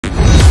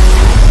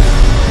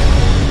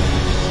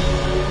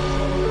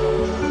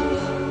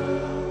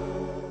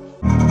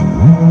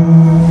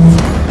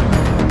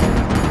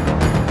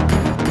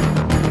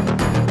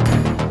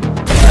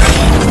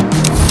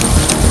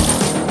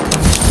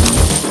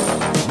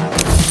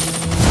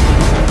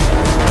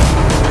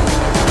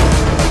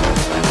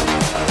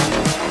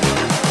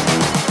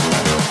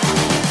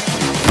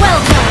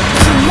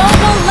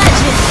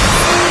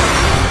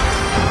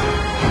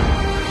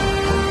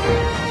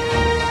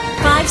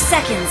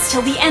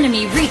until the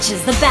enemy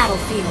reaches the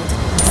battlefield.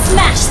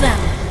 Smash them!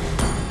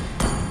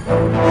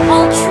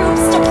 All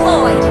troops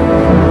deployed!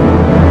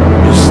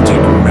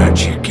 Mystic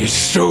magic is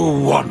so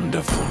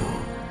wonderful.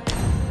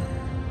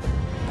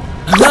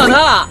 なあ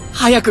なあ、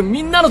早く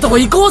みんなのとこ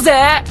行こう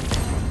ぜ。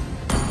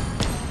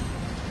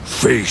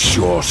 Face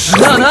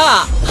yourself. なあな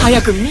あ、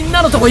早くみん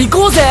なのとこ行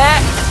こうぜ。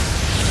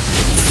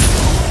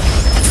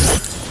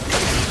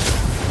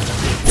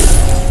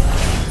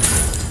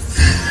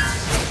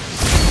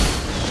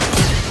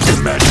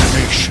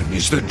 Imagination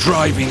is the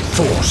driving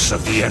force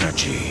of the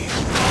energy.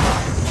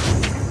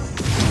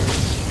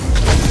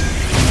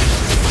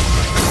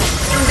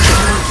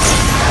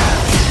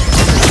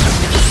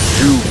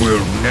 You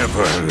will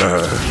never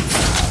learn.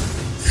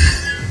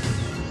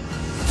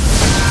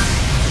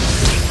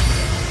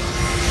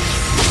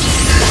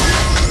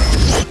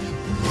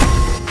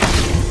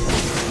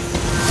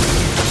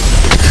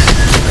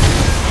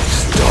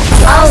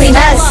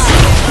 Holiness!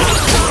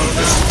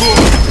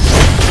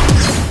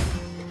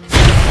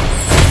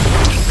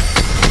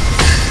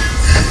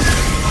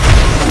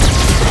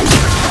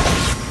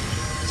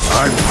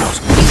 I'm not.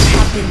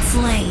 Have been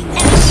slain.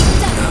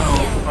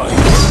 I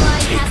will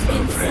take the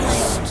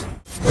rest.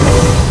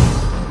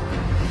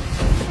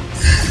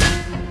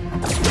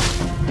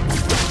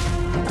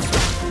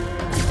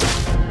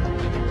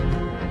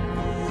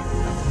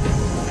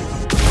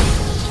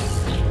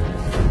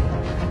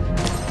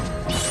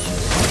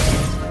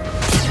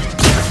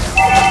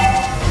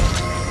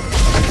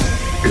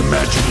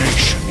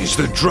 Imagination is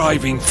the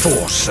driving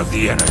force of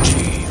the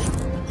energy.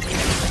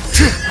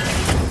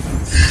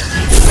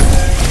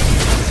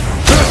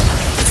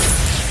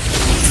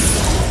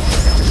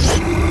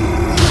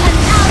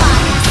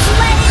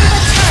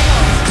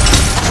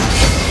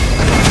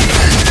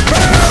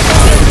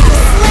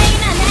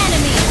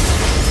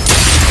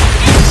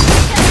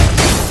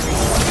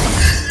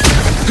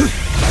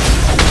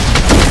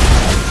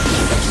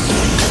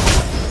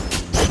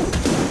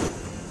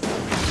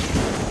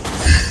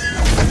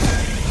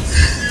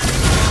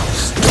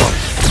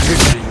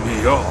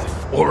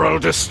 Or I'll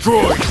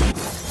destroy you!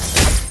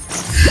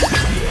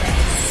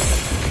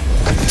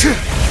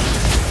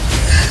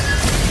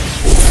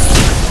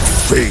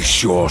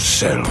 Face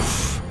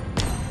yourself!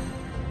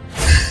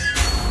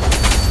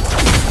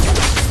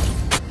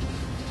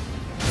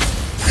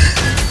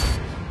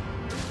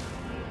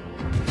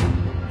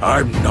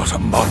 I'm not a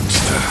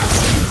monster.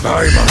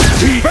 I'm a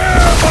demon!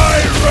 Bear my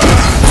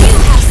wrath! You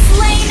have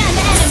slain an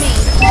enemy!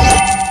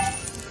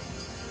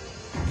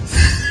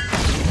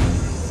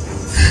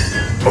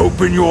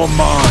 Open your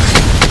mind!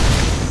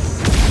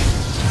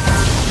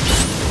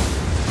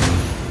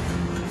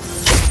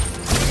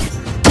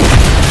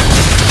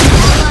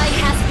 Ally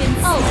has been...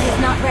 Ult is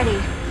not ready.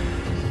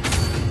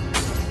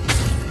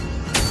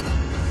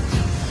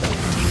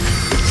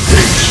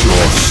 Face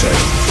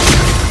yourself!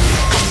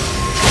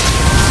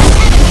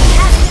 Enemy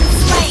has been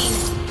slain!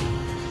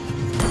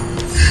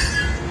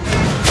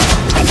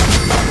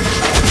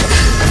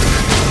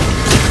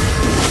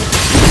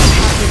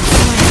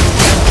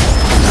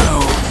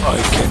 I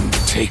can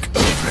take a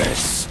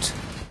rest.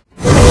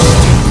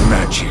 Mystic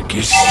magic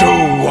is so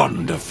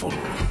wonderful.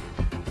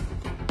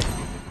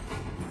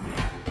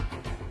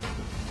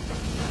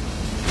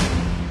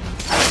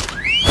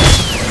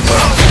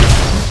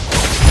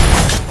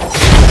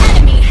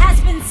 Enemy has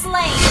been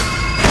slain!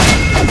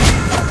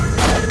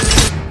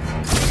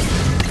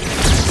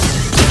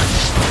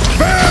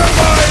 Bear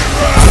my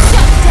wrath!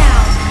 Shut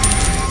down!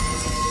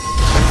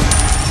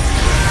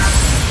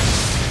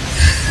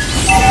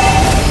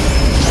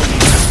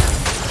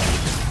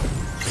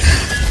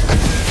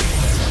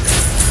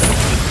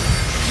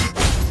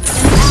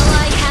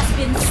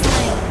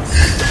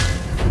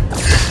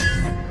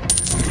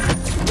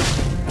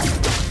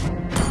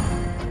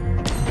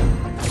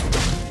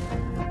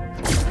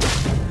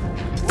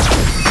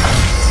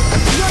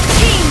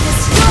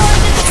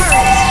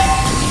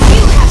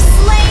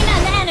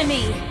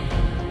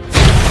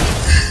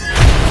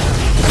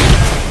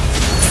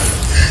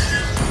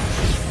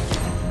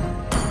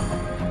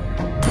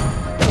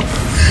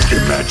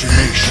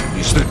 Imagination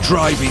is the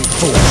driving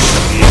force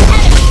of the Enemy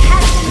energy.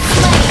 has been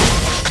slain!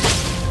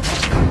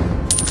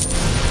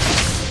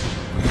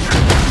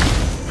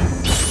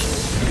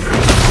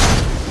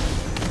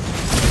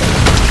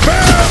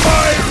 Bear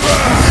my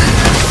wrath!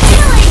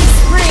 Killing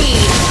spree!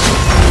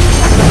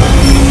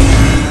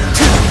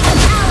 An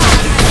ally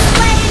has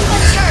slain the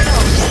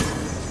turtle!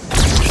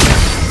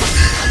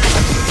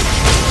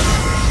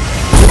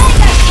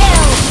 Mega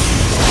kill!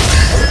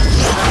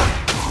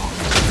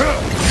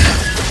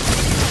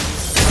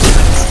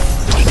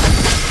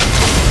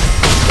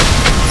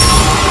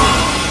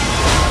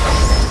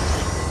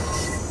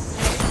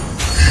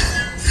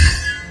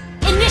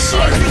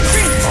 Initiate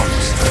retreat!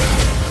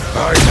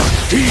 I'm a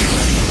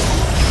demon!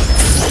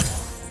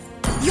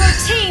 Your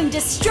team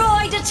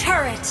destroyed a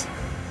turret!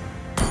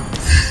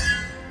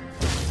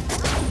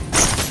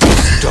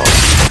 Stop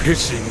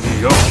pissing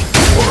me off,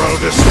 or I'll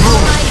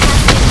destroy you!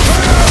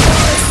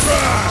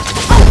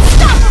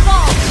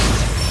 Unstoppable!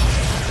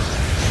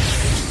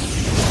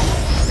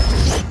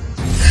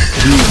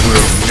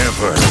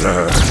 never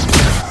learn. An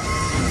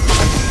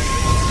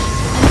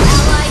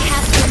ally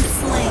has been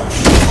slain.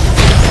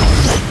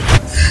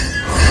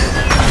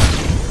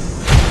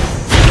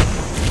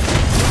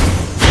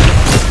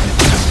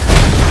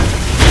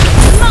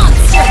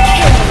 Monster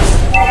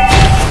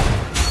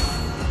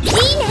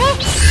kill!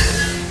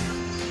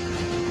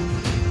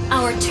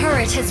 Our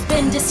turret has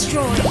been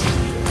destroyed.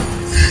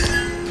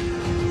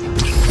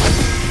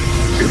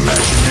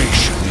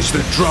 Imagination is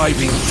the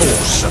driving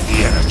force of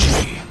the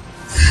energy.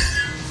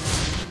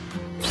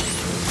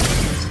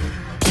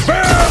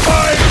 Bear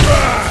my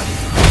wrath!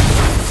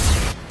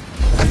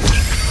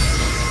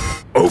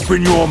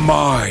 Open your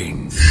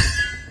mind.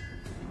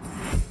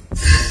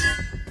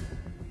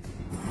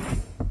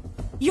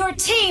 Your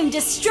team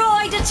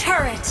destroyed a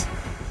turret.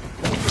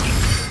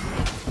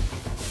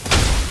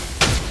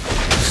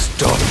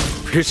 Stop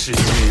pissing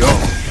me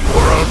off,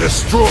 or I'll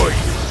destroy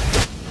you.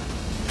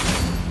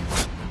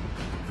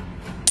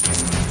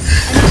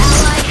 An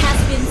ally has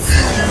been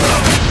slain.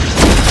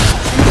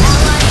 An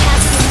ally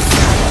has been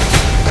slain.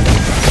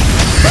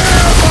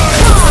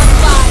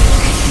 Godlike!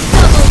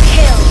 Double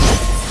kill!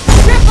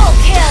 Triple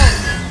kill!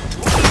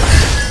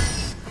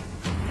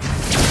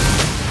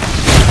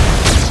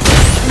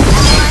 An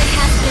ally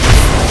has been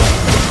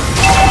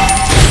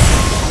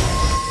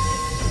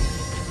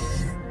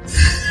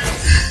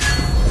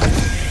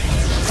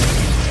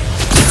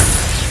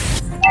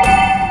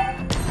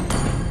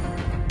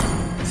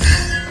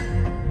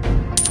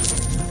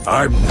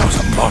I'm not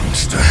a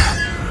monster.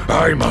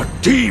 I'm a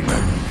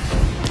demon.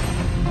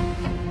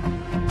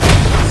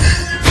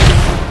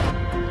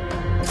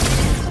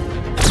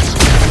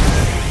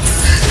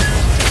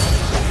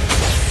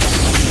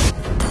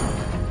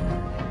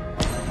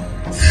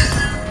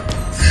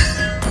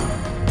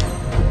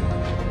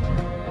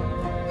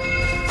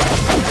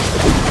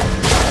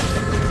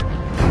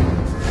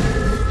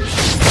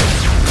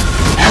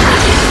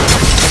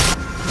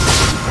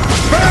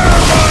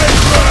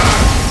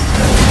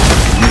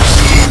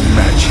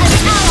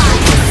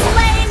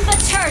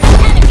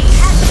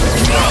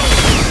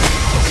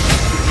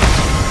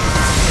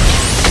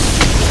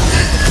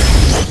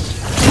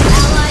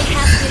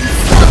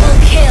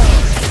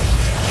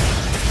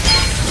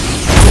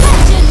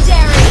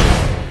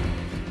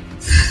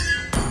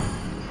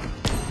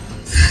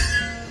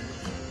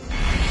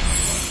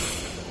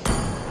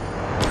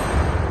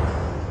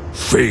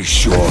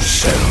 Face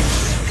yourself.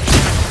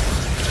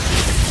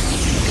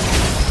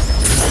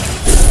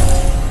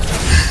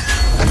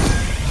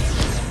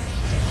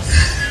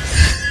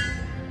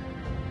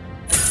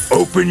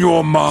 Open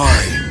your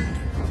mind.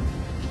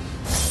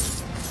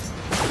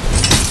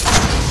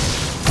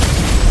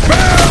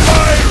 Bear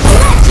my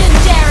wrath!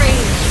 legendary!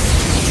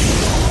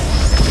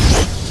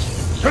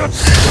 Stop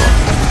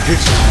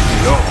hitting me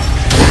off,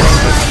 or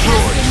I'll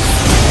destroy you.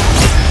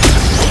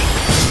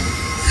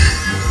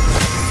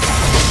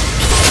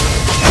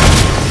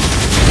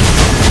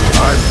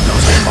 I'm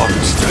not a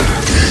monster.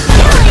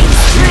 Killing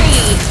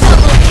spree!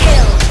 Double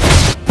kill!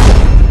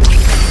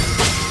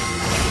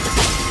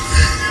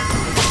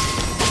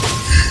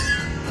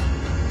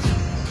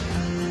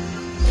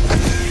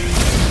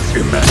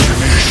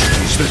 Imagination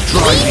is the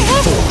driving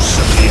force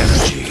of the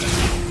energy.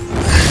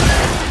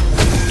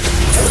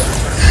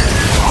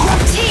 Your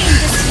team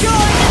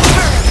destroyed a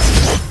turret!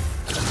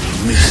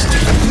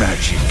 Mystic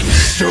magic is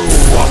so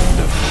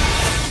wonderful.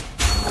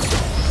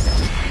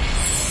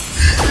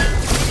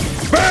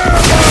 Bear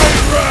my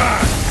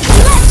wrath!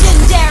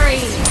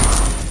 Legendary!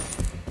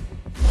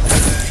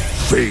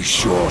 Face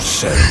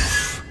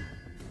yourself.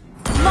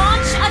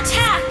 Launch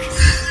attack!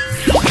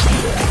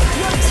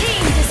 Your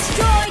team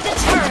destroyed a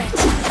turret!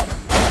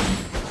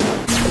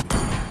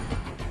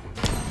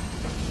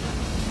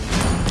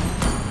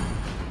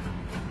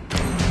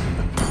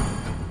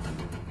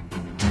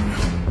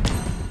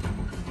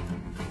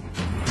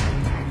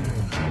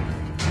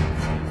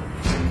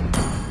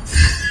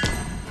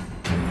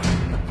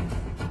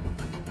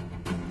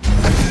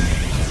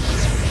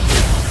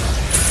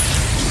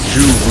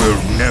 You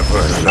will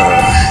never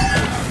learn.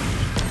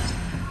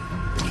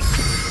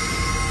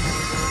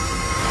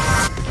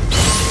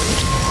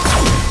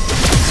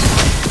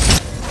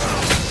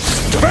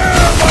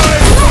 Bear my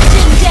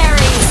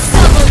Legendary!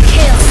 Double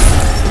kill!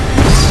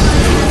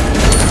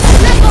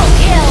 Triple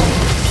kill!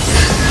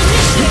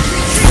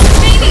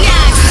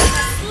 Maniac!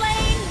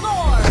 Slain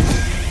Lord!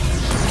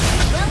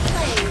 Well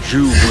played!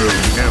 You will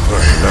never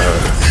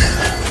learn.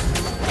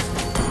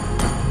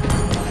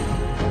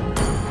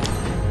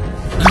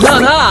 なあ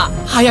なあ、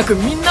早く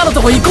みんなの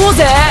とこ行こう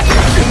ぜ。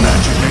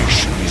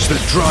 Imagination is the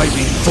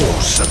driving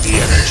force of the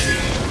energy.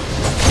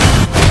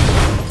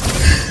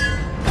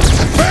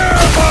 Bear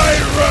my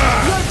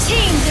wrath! Your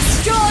team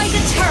destroyed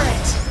a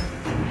turret!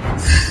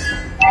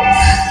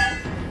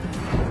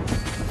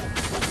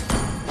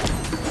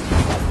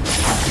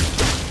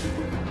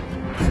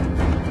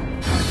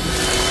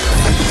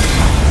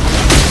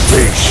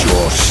 Face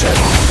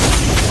yourself.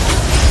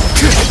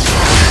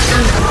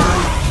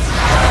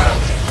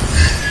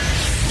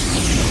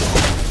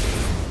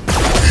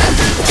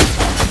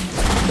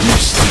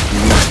 Mystic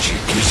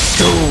magic is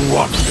so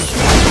wonderful.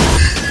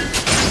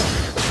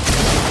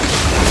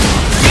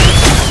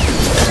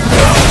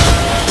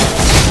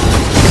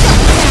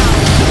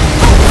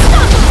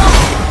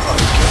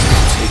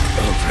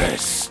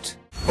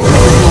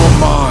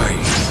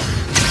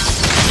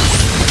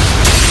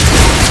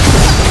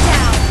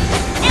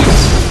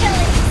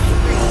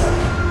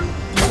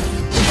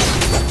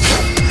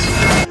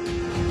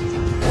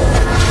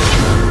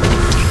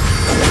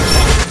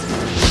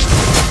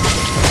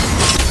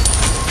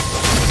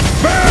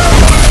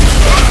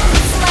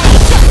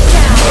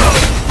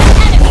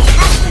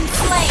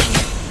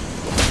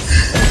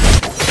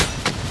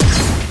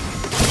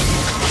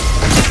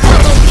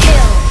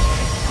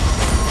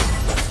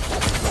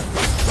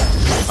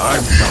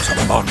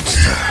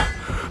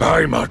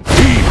 I'm a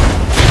demon.